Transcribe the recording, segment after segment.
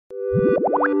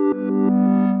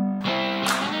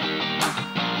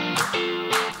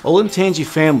Olentangy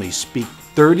families speak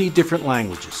 30 different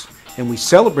languages, and we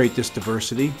celebrate this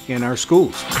diversity in our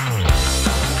schools.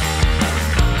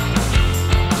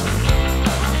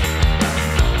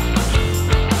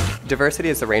 Diversity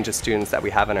is the range of students that we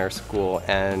have in our school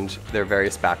and their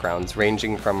various backgrounds,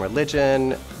 ranging from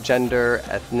religion, gender,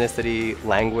 ethnicity,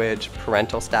 language,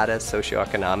 parental status,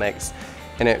 socioeconomics,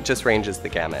 and it just ranges the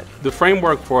gamut. The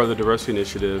framework for the diversity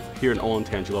initiative here in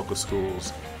Olentangy local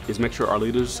schools is make sure our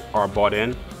leaders are bought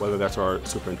in, whether that's our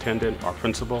superintendent, our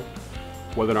principal,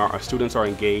 whether or not our students are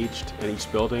engaged in each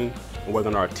building, and whether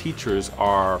or not our teachers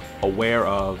are aware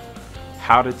of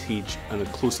how to teach an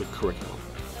inclusive curriculum.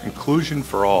 Inclusion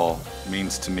for all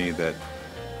means to me that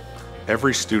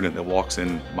every student that walks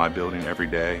in my building every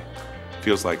day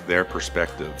feels like their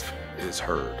perspective is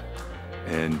heard.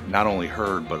 And not only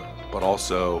heard, but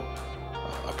also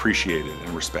appreciated and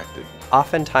respected.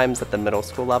 Oftentimes at the middle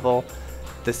school level,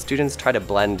 the students try to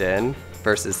blend in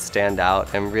versus stand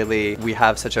out, and really we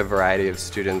have such a variety of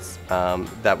students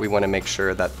that we want to make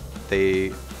sure that they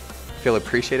feel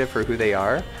appreciated for who they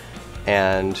are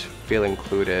and feel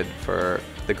included for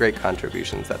the great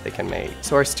contributions that they can make.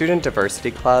 So our student diversity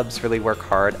clubs really work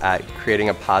hard at creating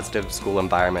a positive school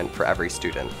environment for every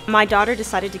student. My daughter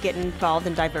decided to get involved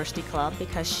in Diversity Club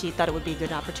because she thought it would be a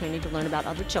good opportunity to learn about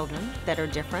other children that are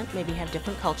different, maybe have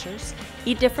different cultures,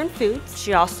 eat different foods.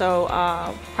 She also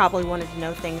probably wanted to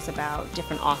know things about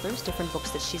different authors, different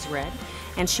books that she's read,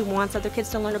 and she wants other kids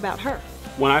to learn about her.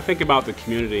 When I think about the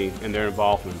community and their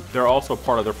involvement, they're also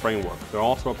part of the framework. They're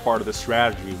also a part of the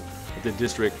strategy that the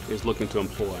district is looking to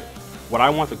employ. What I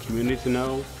want the community to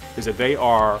know is that they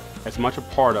are as much a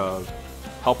part of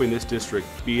helping this district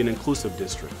be an inclusive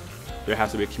district. There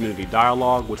has to be a community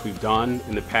dialogue, which we've done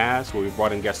in the past, where we've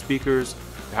brought in guest speakers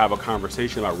to have a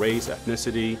conversation about race,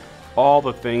 ethnicity, all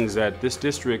the things that this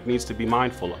district needs to be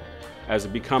mindful of. As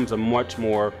it becomes a much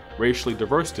more racially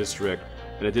diverse district,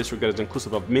 and a district that is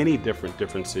inclusive of many different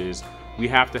differences, we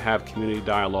have to have community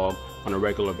dialogue on a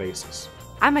regular basis.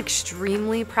 I'm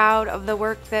extremely proud of the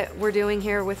work that we're doing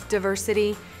here with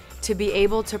diversity, to be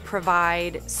able to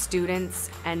provide students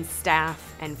and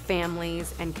staff and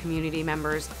families and community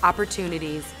members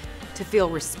opportunities to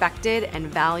feel respected and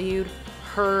valued,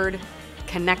 heard,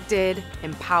 connected,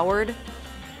 empowered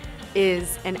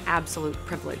is an absolute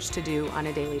privilege to do on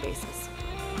a daily basis.